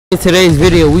In today's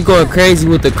video, we going crazy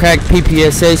with the cracked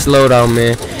Ppsh loadout,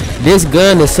 man. This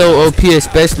gun is so OP,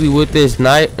 especially with this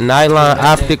nylon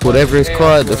optic, whatever it's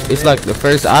called. It's like the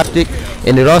first optic,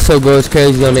 and it also goes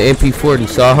crazy on the MP40.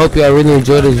 So I hope y'all really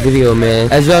enjoy this video, man.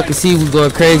 As y'all can see, we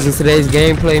going crazy in today's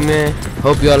gameplay, man.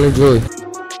 Hope y'all enjoy.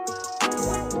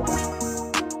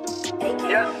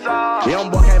 Young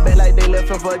boy can't bet like they left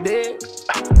him for dead.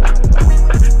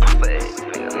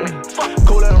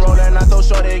 Cool and rollin', not so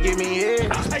sure they give me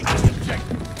head.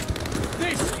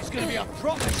 This is gonna be a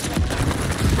promise.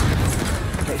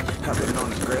 Hey, I've been on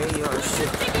the graveyard shit.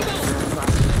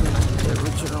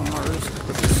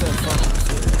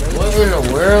 What in the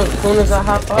world? As soon as I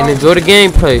hop out and enjoy the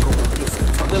gameplay.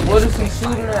 What is he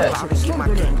shooting at?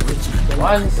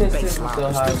 Why is his sensitivity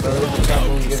so high, bro? It's not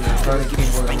when we get the turn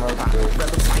keyboard and mouse.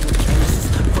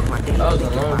 That was a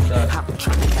long shot.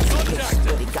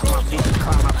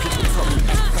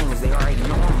 They already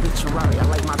know I'm rich and rowdy. I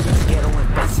like my bitch ghetto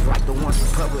and basic like the ones in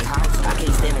public house. I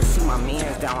can't stand and see my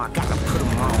mans down. I gotta put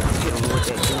them on. Hit them with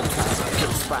that gym top. Hit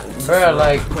the spot. Bruh,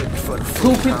 like,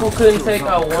 two people couldn't take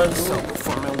out one dude.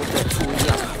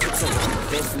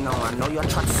 I know y'all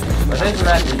try to but that's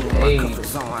not the age.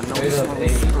 Straight up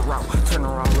age. Turn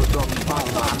around, look up,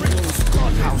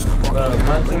 bro,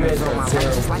 my teammates are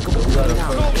terrible.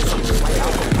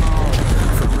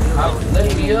 Let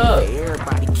me up.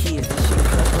 Everybody kids, that shit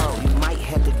cut you might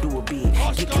have to do a bid.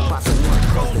 Get your box of one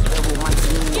close, the devil might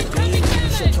see you big.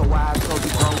 Shut your eyes, close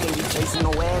your grown, can't be chasing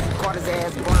no ass. Caught his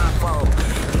ass blindfold.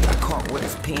 He got caught with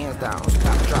his pants down.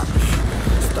 Stop dropping.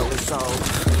 Stole his soul.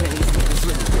 Plenty of niggas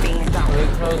really banned out.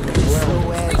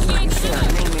 Slow ass, you can say her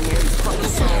name in every fucking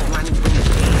song. Money bring the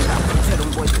band out. Tell them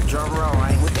boys to drum roll.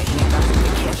 I ain't with the hand, I with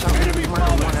the cash out.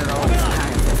 One of those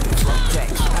times that's the flow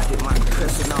tax. I did my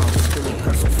cursing on. Still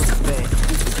hustle for the bag.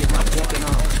 Used to get my jacket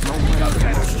on. No money,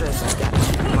 no stress. I got to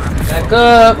keep my back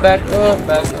up, back up,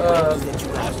 back up.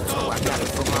 I got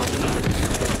it for my weed.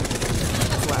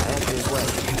 That's why I act this way.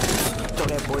 Throw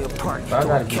that boy apart.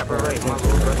 Don't cabaret. My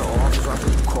little brother off. Drop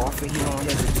him coffee. He don't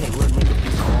hesitate. Little nigga be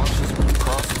cautious. When he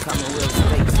crosses, coming real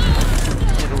stakes.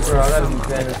 Bro, I gotta be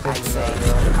paying attention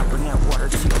now, I bring that water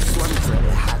to your slum,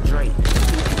 hydrate.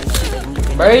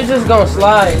 bro, he's just gonna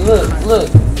slide. Look.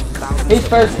 His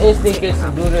first instinct is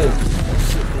to do this.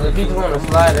 Look, he just wanna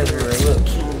slide everywhere. Look.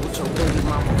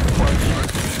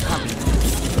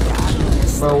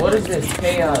 Bro, what is this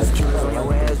chaos?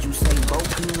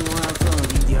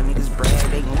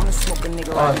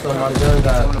 Oh, so my gun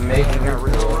got major.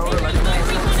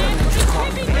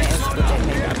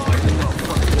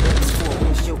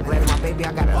 Baby, I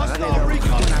got a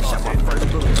recon. I shot my first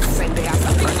bullet. Same day I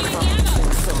got first phone.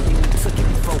 So you took it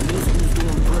before me. Who's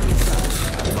doing brilliant?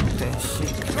 Fuck that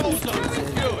shit. Don't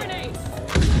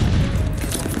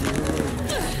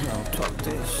talk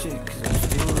that shit, cause I'm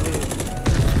still there.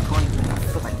 I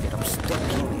feel like that I'm stuck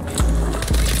in it.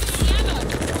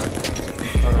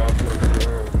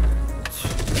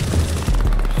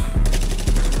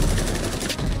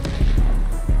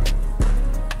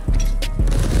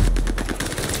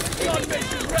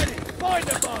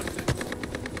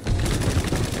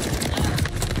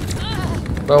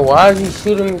 Bro, why is he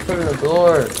shooting me from the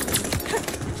door?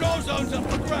 Control zones up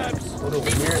for grabs. What a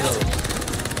weirdo.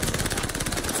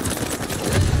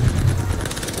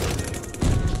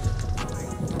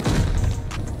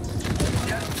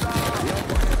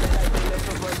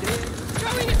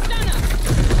 Throwing a stunner.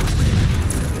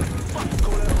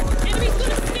 Enemy's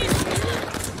gonna snitch.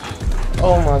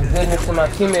 Oh my goodness, and my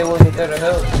teammate wasn't there to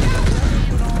help.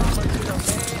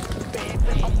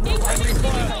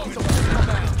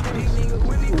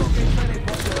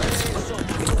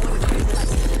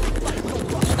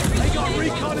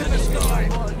 Recon in the sky.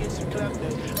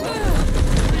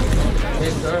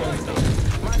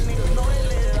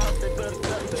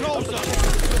 Control zone.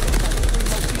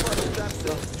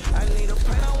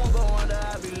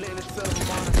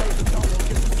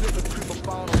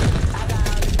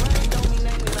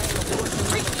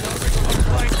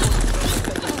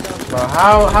 Bro,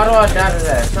 how do I die to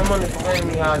that? Someone explain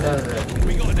me how I die to that.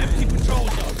 We got an empty control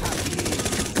zone.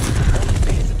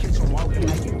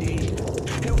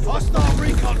 Hostile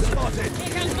recon spotted.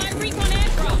 Here comes my recon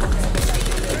aircraft.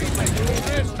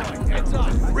 Airstrike, heads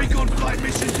up. Recon flight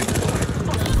mission deployed.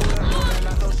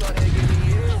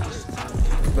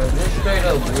 But this straight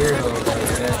up weirdo like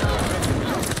that.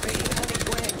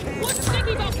 What's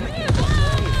sticky box?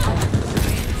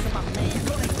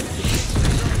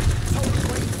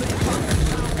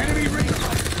 Enemy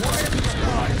recon. Wire in the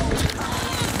sky.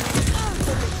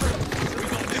 We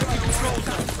got an empty control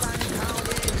zone.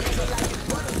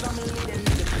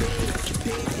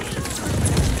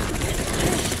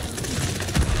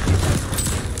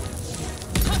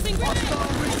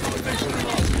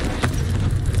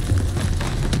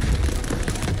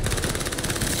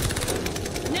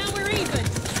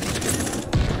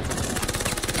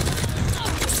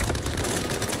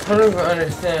 don't even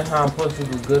understand how I'm supposed to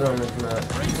do good on this map.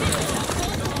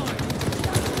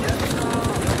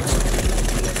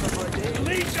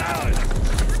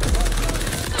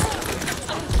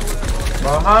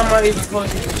 Bro, how am I even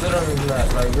supposed to do good on this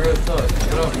map? Like, real talk.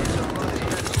 Get over here.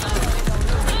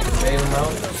 Fade him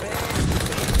out.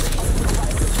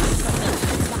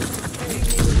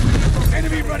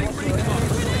 Enemy running recon.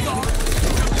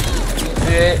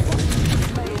 Shit.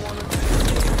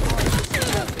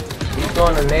 He's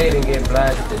throwing a nade and get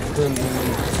blasted. Couldn't be me.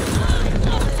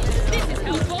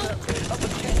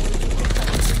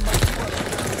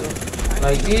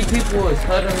 Like, these people is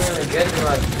huddling together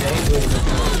like dangerous.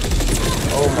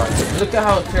 Oh my god. Look at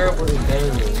how terrible this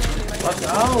game is. Watch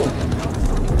out.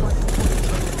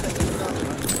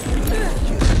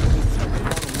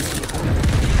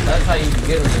 That's how you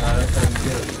get them now. That's how you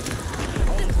get them.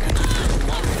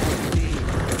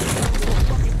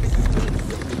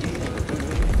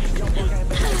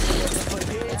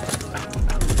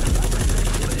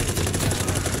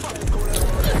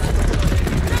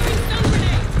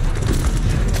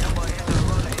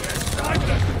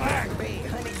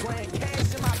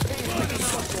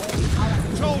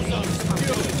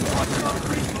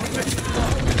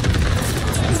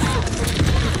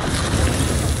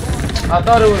 I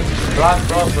thought it was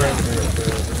blocked off right there.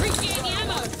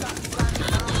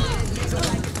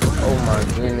 Oh my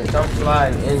goodness, I'm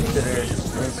flying into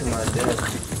my desk.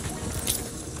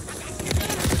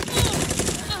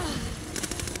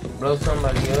 Blow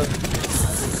somebody up.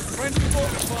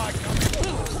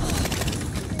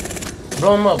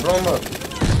 Blow him up, blow him up.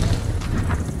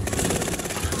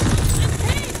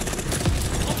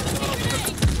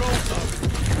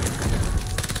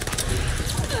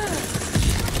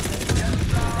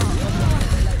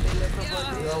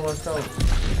 What's up?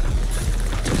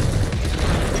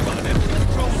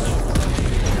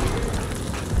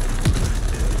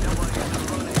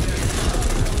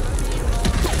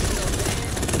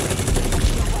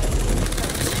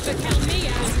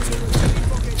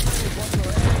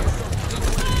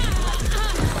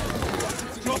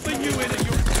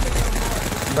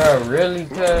 Bro, really?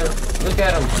 Cuz look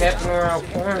at him capping around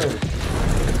corners.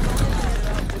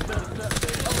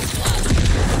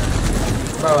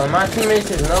 Bro, and my teammates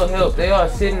is no help. They all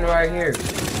sitting right here.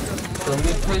 So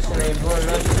me pushing ain't doing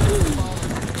nothing.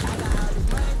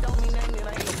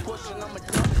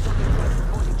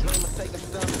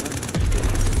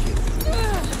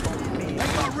 I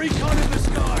got recon in the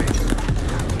sky.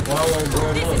 Why won't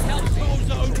blow him up?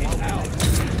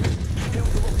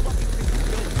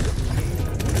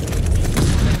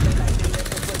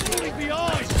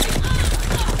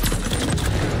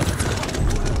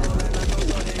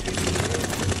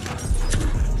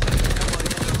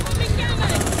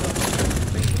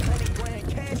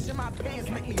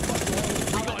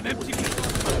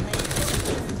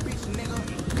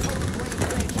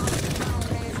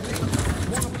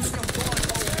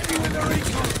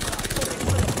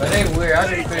 But they weird, I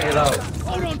just figured it out.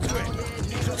 Hold on to it.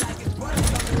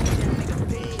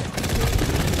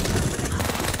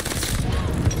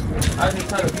 I just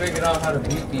trying to figure out how to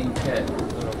beat these cats.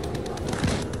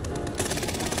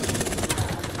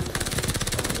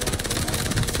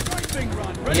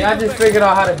 Yeah, I just figured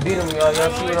out how to beat them, y'all.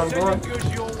 Y'all see what I'm doing?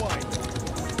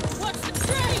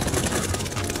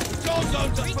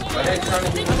 But they trying to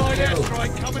do this too.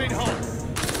 Coming in hot.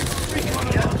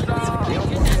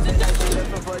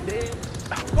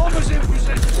 Bombers in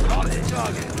position.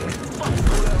 Target.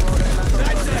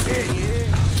 That's a hit.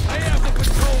 They have the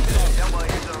patrol zone.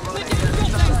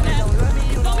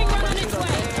 Bombing run on its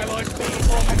way. Allies got the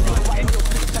bombing run.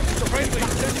 Friendly,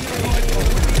 sending a rifle.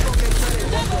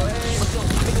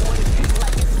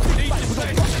 Need to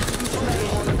send.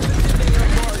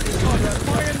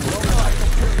 Fire in the sky.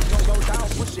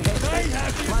 They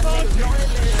have the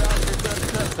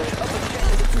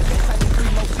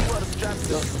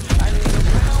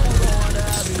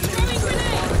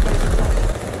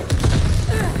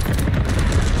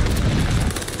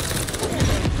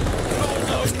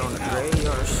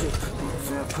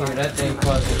Yeah, that thing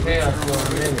causing chaos for a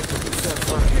minute.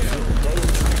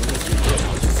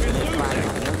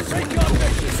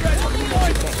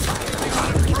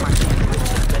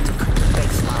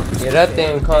 Yeah, that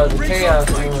thing causing chaos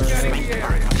for a minute.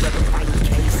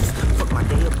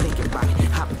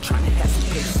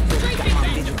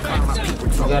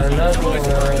 You got another one.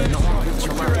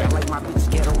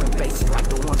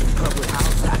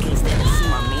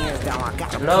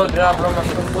 No, drop on my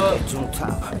foot.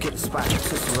 Get the spot to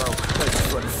the road, purchase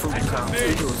for the food come.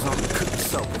 It was on the cookie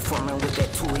soap, performing with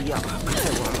that two of y'all.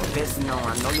 Pretend what I'm best known,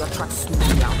 I know y'all try to snoop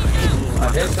me out. I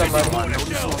did somebody. I know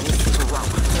this one is super raw.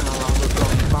 Turn around, look on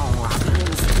the phone.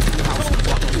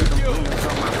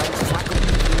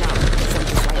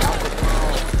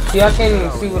 See, I can't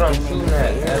even see what I'm shooting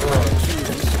at. That's wrong.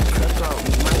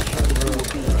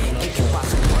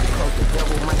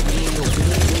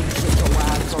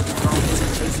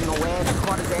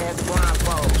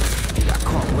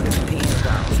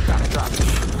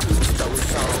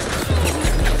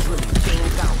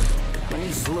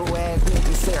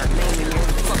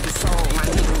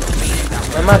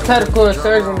 And my tactical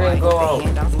insurgent didn't go out.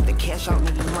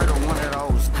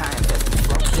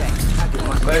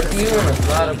 But if you want to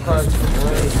slide across the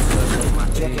way,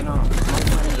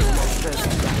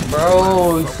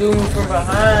 bro, he's shooting from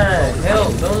behind.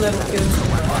 Help, don't let him kill you from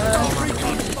behind.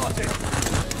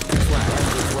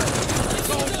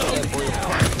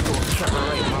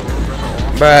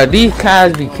 Bro, these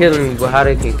guys be killing me, but how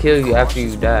they can kill you after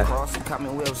you die?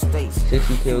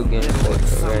 60 kill again.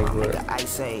 Vanguard.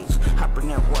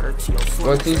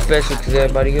 1-2 special because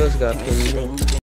everybody else got killed.